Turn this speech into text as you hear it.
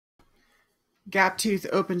Gaptooth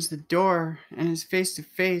opens the door and is face to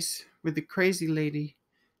face with the crazy lady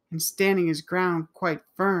and standing his ground quite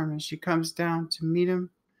firm as she comes down to meet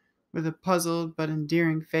him with a puzzled but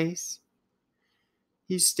endearing face.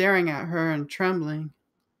 He's staring at her and trembling.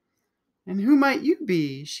 "And who might you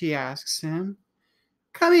be?" she asks him.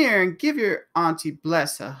 "Come here and give your Auntie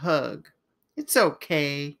Bless a hug. It's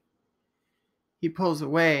okay." He pulls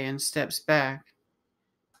away and steps back.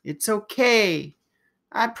 "It's okay.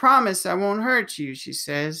 I promise I won't hurt you," she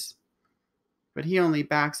says. But he only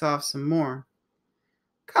backs off some more.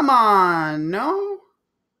 "Come on, no?"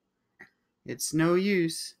 It's no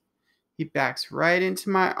use. He backs right into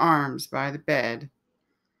my arms by the bed.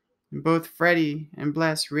 And both Freddie and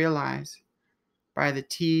Bless realize, by the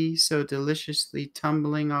tea so deliciously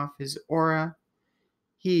tumbling off his aura,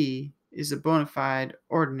 he is a bona fide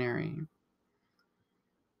ordinary.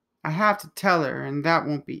 I have to tell her, and that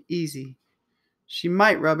won't be easy. She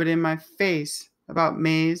might rub it in my face about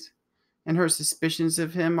Maze and her suspicions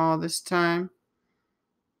of him all this time,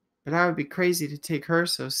 but I would be crazy to take her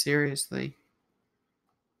so seriously.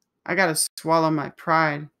 I gotta swallow my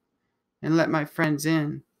pride and let my friends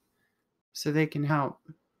in so they can help.